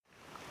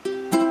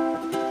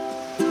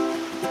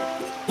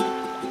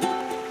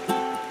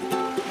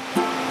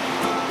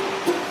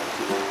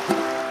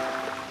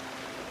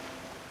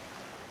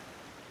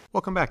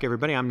Welcome back,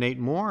 everybody. I'm Nate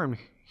Moore. I'm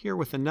here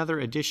with another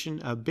edition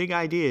of Big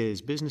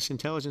Ideas, business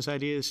intelligence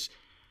ideas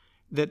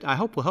that I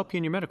hope will help you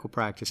in your medical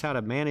practice, how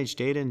to manage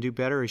data and do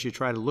better as you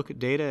try to look at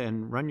data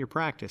and run your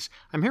practice.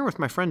 I'm here with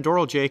my friend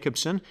Doral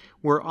Jacobson.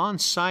 We're on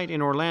site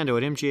in Orlando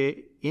at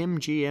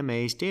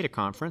MGMA's data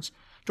conference.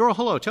 Doral,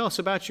 hello. Tell us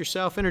about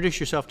yourself.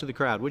 Introduce yourself to the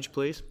crowd, would you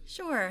please?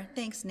 Sure.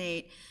 Thanks,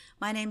 Nate.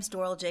 My name's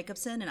Doral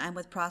Jacobson, and I'm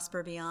with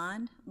Prosper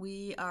Beyond.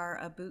 We are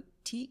a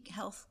boutique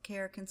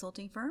healthcare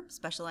consulting firm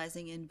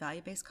specializing in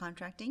value-based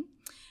contracting.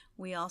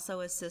 We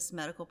also assist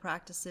medical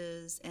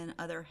practices and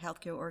other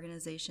healthcare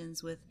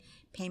organizations with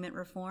payment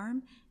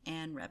reform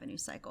and revenue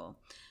cycle.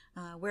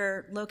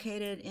 We're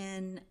located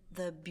in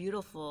the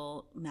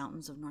beautiful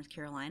mountains of North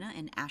Carolina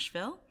in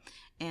Asheville.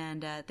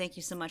 And thank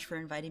you so much for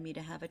inviting me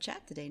to have a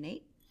chat today,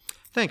 Nate.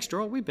 Thanks,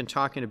 Doral. We've been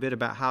talking a bit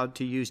about how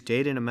to use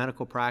data in a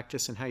medical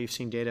practice and how you've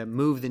seen data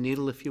move the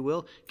needle, if you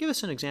will. Give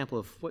us an example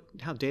of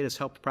how data has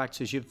helped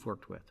practices you've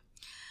worked with.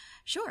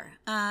 Sure.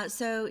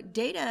 So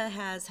data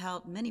has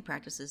helped many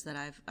practices that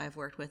I've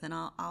worked with, and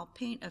I'll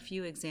paint a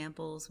few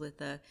examples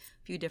with a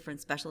few different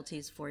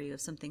specialties for you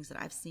of some things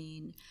that I've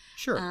seen.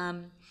 Sure.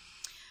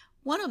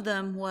 One of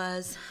them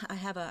was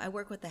I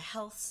work with a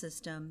health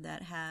system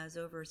that has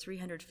over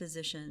 300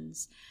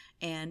 physicians,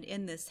 and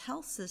in this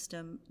health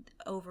system,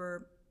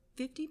 over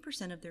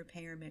 50% of their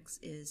payer mix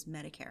is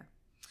Medicare.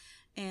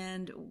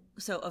 And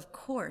so, of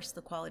course,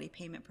 the quality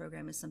payment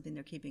program is something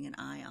they're keeping an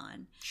eye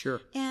on. Sure.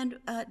 And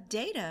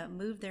data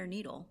moved their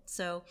needle.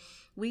 So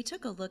we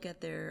took a look at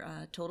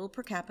their total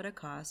per capita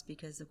cost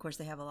because, of course,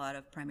 they have a lot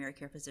of primary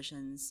care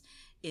physicians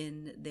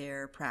in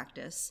their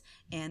practice.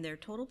 And their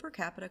total per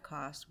capita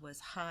cost was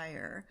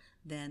higher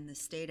than the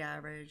state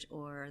average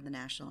or the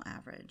national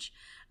average.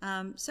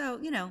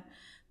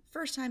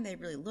 First time they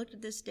really looked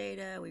at this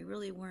data, we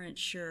really weren't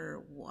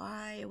sure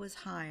why it was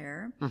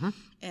higher. Mm-hmm.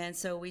 And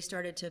so we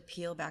started to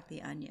peel back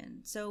the onion.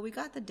 So we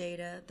got the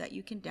data that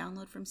you can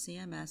download from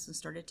CMS and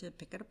started to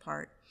pick it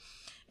apart.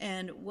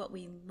 And what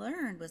we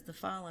learned was the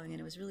following, and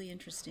it was really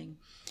interesting.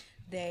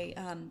 They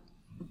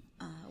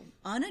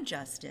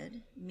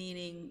unadjusted,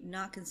 meaning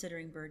not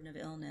considering burden of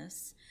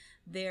illness,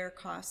 their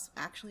cost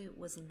actually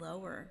was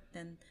lower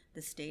than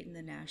the state and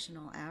the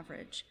national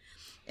average.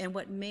 And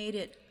what made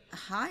it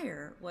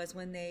higher was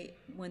when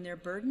their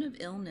burden of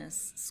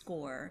illness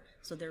score,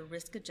 so their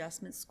risk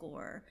adjustment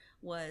score,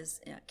 was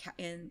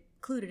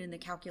included in the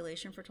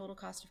calculation for total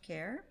cost of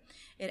care,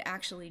 it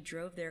actually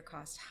drove their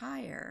cost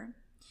higher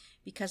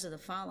because of the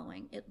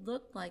following. It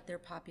looked like their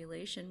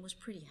population was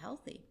pretty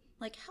healthy,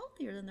 like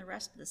healthier than the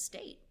rest of the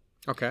state.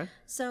 Okay.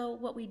 So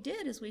what we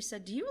did is we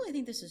said, do you really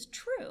think this is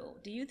true?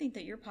 Do you think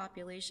that your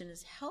population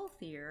is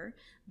healthier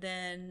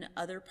than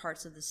other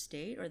parts of the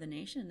state or the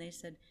nation? And they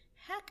said,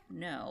 heck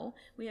no.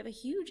 We have a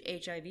huge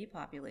HIV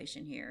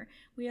population here.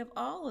 We have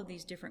all of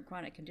these different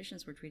chronic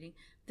conditions we're treating.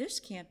 This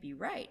can't be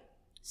right.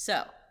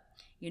 So,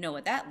 you know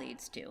what that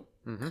leads to?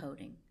 Mm-hmm.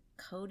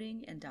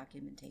 Coding and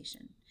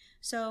documentation.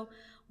 So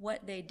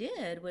what they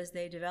did was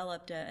they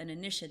developed an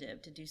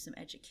initiative to do some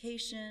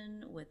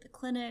education with the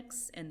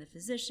clinics and the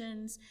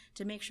physicians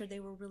to make sure they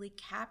were really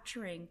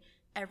capturing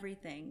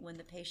everything when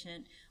the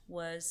patient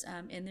was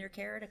in their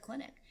care at a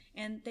clinic.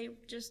 And they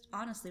just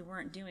honestly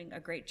weren't doing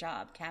a great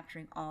job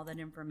capturing all that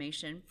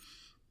information.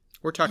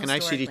 We're talking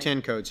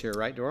ICD-10 codes here,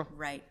 right, Doral?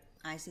 Right,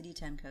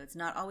 ICD-10 codes,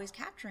 not always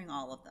capturing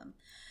all of them.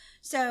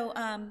 So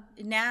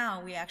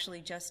now we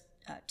actually just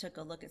took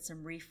a look at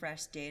some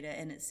refreshed data,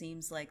 and it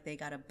seems like they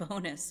got a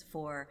bonus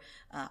for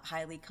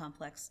highly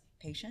complex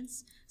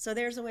patients. So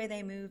there's a way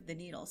they moved the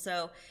needle.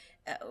 So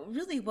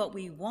really what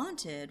we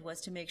wanted was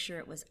to make sure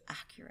it was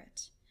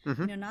accurate.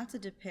 Mm-hmm. Not to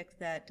depict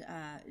that,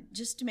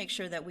 just to make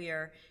sure that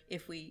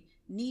if we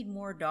need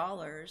more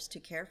dollars to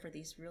care for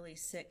these really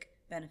sick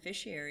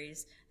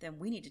beneficiaries, then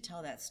we need to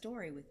tell that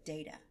story with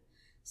data.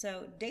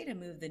 So data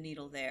moved the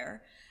needle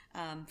there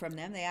from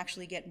them. They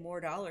actually get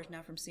more dollars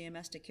now from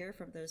CMS to care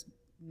for those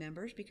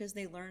members because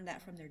they learned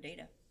that from their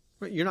data.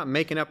 You're not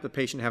making up the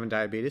patient having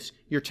diabetes.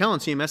 You're telling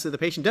CMS that the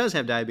patient does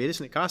have diabetes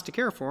and it costs to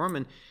care for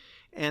them.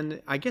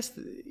 And I guess,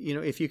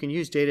 if you can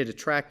use data to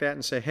track that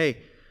and say, hey,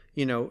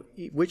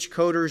 which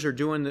coders are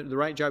doing the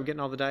right job getting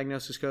all the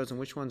diagnosis codes and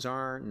which ones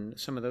aren't, and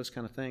some of those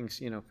kind of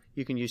things,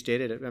 you can use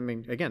data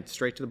to, again,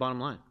 straight to the bottom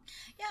line.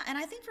 Yeah, and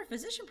I think for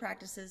physician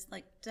practices,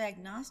 like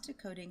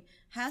diagnostic coding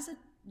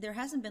there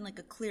hasn't been like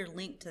a clear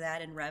link to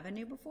that in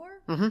revenue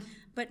before, mm-hmm.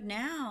 But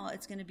now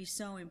it's going to be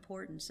so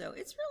important. So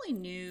it's really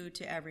new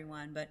to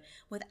everyone, but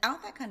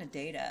without that kind of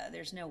data,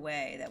 there's no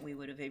way that we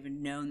would have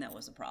even known that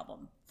was a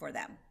problem for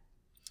them.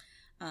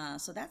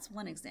 So that's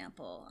one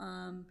example.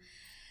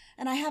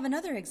 And I have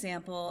another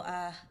example.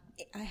 I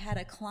had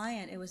a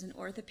client, it was an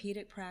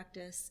orthopedic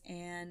practice,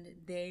 and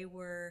they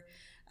were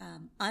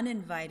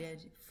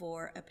uninvited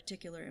for a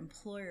particular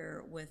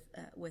employer with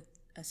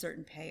a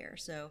certain payer.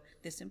 So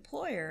this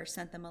employer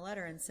sent them a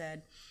letter and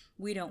said,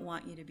 we don't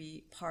want you to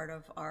be part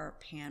of our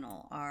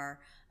panel, our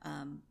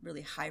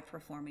really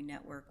high-performing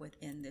network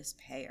within this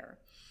payer.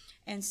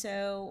 And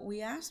so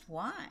we asked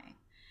why.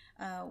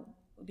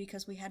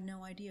 because we had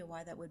no idea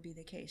why that would be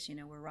the case.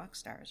 We're rock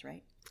stars,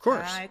 right? Of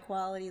course. High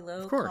quality,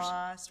 low Of course.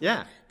 cost.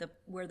 Yeah.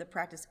 We're the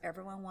practice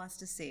everyone wants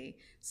to see.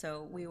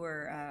 So we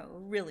were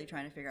really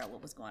trying to figure out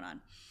what was going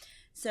on.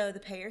 So the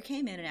payer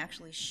came in and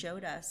actually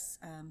showed us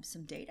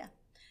some data.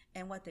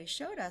 And what they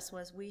showed us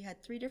was we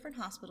had 3 different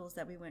hospitals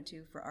that we went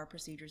to for our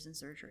procedures and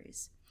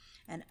surgeries.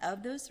 And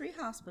of those 3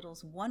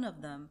 hospitals, one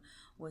of them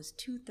was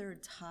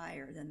 2/3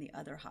 higher than the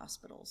other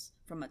hospitals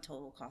from a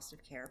total cost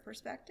of care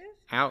perspective.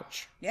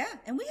 Ouch. Yeah,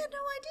 and we had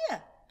no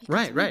idea because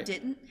Right, right. we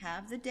didn't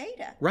have the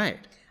data.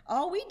 Right.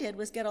 All we did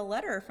was get a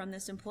letter from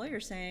this employer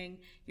saying,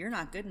 you're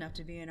not good enough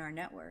to be in our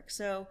network.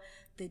 So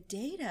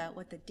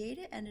what the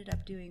data ended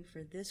up doing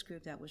for this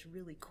group that was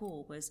really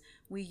cool was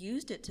we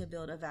used it to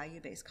build a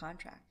value-based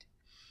contract.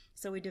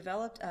 So we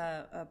developed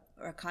a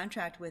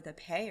contract with a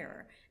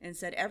payer and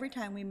said every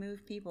time we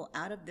move people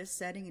out of this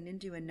setting and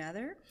into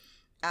another,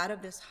 out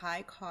of this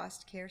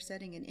high-cost care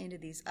setting and into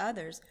these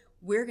others,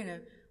 we're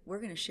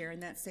gonna share in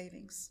that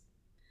savings.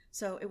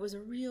 So it was a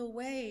real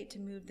way to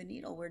move the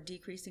needle. We're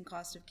decreasing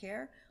cost of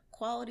care.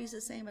 Quality is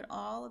the same at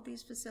all of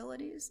these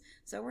facilities.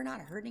 So we're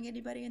not hurting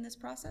anybody in this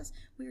process.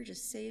 We were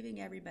just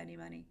saving everybody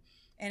money.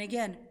 And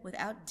again,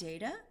 without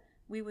data,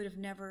 we would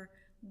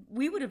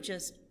have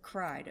just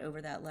cried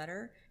over that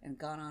letter and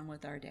gone on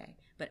with our day.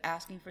 But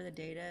asking for the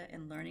data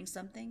and learning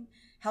something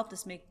helped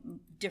us make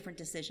different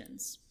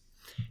decisions.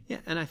 Yeah,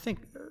 and I think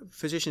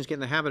physicians get in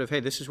the habit of, hey,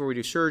 this is where we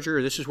do surgery,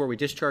 or this is where we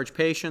discharge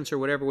patients, or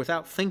whatever,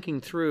 without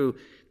thinking through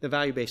the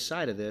value-based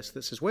side of this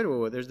that says, wait,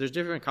 there's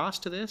different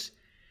costs to this.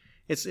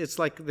 It's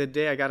like the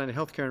day I got into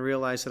healthcare and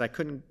realized that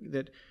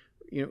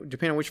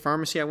depending on which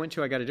pharmacy I went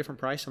to, I got a different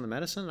price on the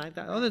medicine. I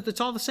thought,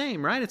 it's all the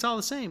same, right? It's all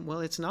the same.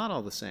 Well, it's not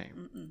all the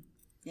same. Mm-mm.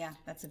 Yeah,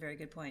 that's a very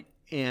good point.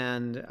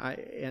 And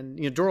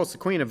Doral's the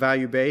queen of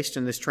value-based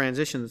and this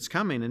transition that's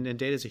coming, and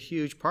data is a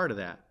huge part of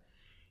that.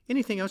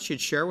 Anything else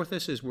you'd share with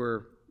us as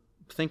we're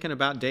thinking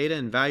about data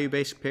and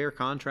value-based payer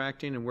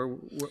contracting and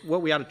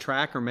what we ought to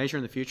track or measure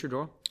in the future,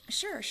 Doral?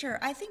 Sure.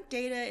 I think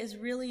data is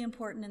really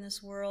important in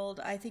this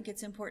world. I think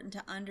it's important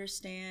to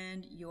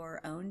understand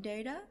your own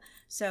data.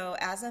 So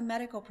as a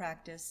medical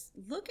practice,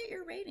 look at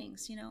your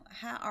ratings.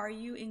 How are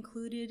you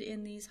included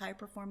in these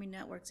high-performing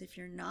networks? If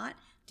you're not,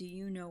 do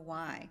you know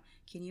why?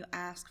 Can you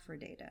ask for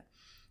data?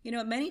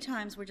 Many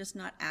times we're just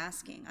not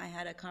asking. I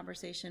had a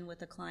conversation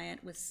with a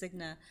client with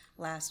Cigna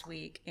last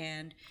week,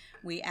 and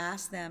we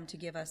asked them to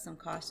give us some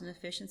cost and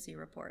efficiency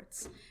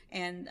reports.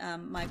 And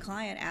my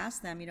client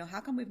asked them, how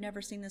come we've never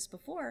seen this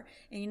before?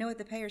 And you know what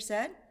the payer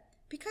said?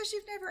 Because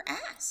you've never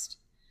asked.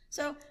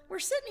 So we're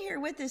sitting here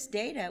with this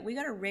data. We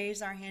got to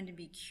raise our hand and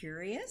be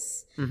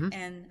curious,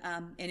 and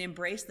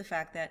embrace the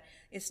fact that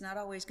it's not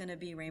always going to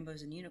be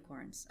rainbows and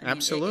unicorns.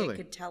 Absolutely. It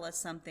could tell us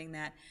something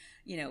that,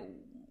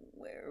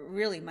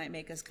 really might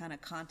make us kind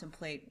of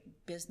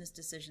contemplate business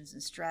decisions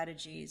and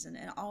strategies and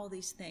all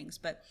these things.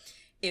 But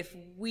if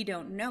we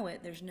don't know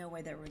it, there's no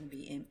way that we're going to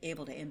be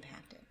able to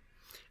impact it.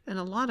 And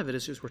a lot of it,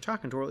 as we're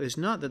talking, Doral, is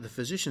not that the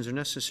physicians are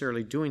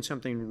necessarily doing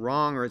something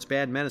wrong or it's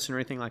bad medicine or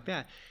anything like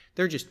that.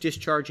 They're just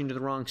discharging to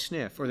the wrong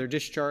SNF, or they're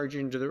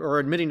discharging or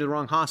admitting to the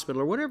wrong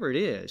hospital, or whatever it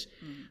is.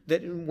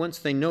 That once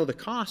they know the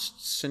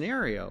cost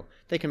scenario,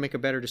 they can make a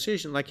better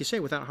decision, like you say,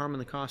 without harming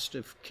the cost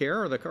of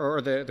care or the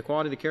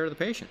quality of the care of the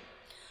patient.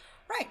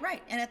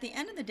 Right. And at the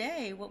end of the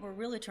day, what we're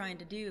really trying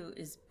to do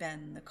is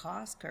bend the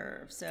cost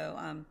curve. So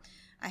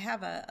I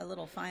have a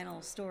little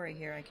final story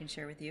here I can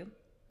share with you.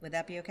 Would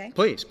that be okay?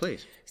 Please.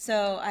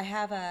 So I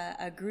have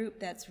a group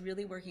that's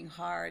really working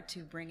hard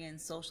to bring in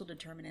social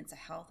determinants of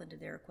health into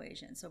their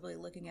equation. So really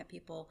looking at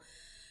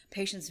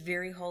patients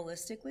very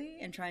holistically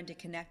and trying to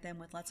connect them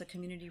with lots of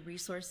community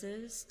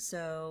resources.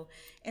 So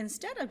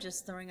instead of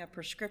just throwing a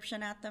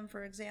prescription at them,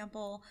 for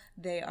example,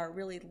 they are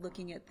really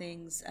looking at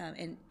things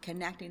and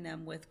connecting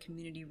them with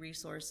community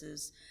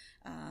resources.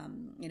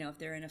 If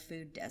they're in a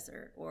food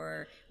desert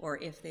or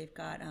if they've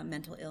got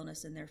mental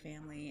illness in their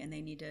family and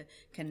they need to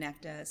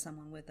connect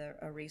someone with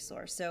a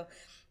resource. So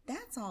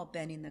that's all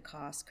bending the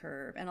cost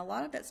curve. And a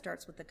lot of that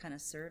starts with the kind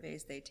of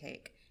surveys they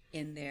take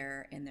in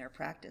their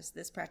practice.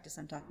 This practice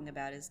I'm talking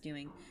about is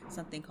doing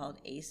something called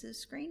ACEs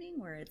screening,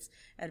 where it's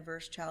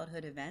adverse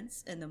childhood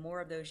events. And the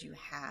more of those you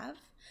have,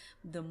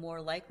 the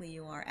more likely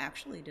you are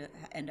actually to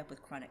end up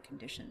with chronic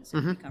conditions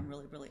and become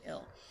really, really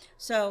ill.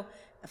 So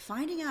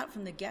finding out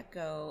from the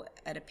get-go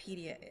at a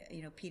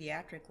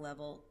pediatric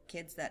level,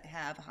 kids that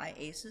have high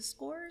ACEs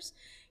scores,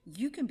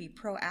 you can be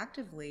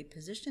proactively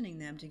positioning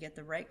them to get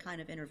the right kind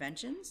of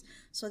interventions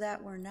so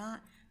that we're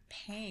not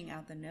paying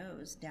out the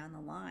nose down the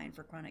line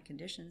for chronic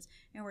conditions,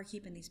 and we're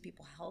keeping these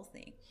people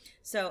healthy.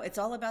 So it's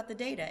all about the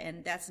data,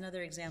 and that's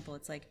another example.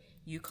 It's like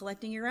you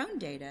collecting your own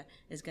data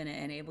is going to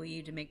enable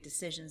you to make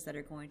decisions that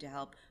are going to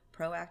help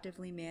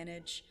proactively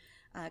manage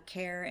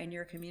care in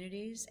your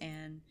communities.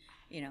 And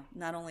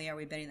not only are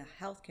we bending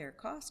the healthcare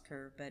cost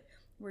curve, but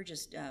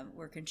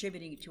we're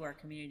contributing to our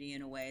community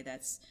in a way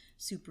that's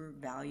super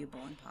valuable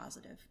and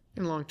positive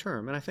in long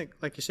term. And I think,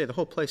 like you say, the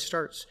whole place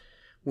starts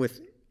with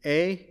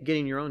A,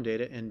 getting your own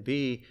data, and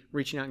B,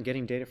 reaching out and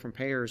getting data from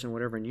payers and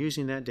whatever, and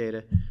using that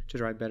data to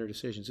drive better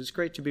decisions. It's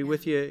great to be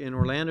with you in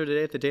Orlando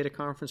today at the Data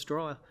Conference,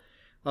 Doral.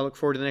 I look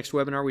forward to the next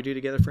webinar we do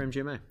together for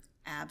MGMA.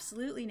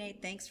 Absolutely,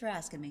 Nate. Thanks for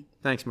asking me.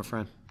 Thanks, my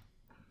friend.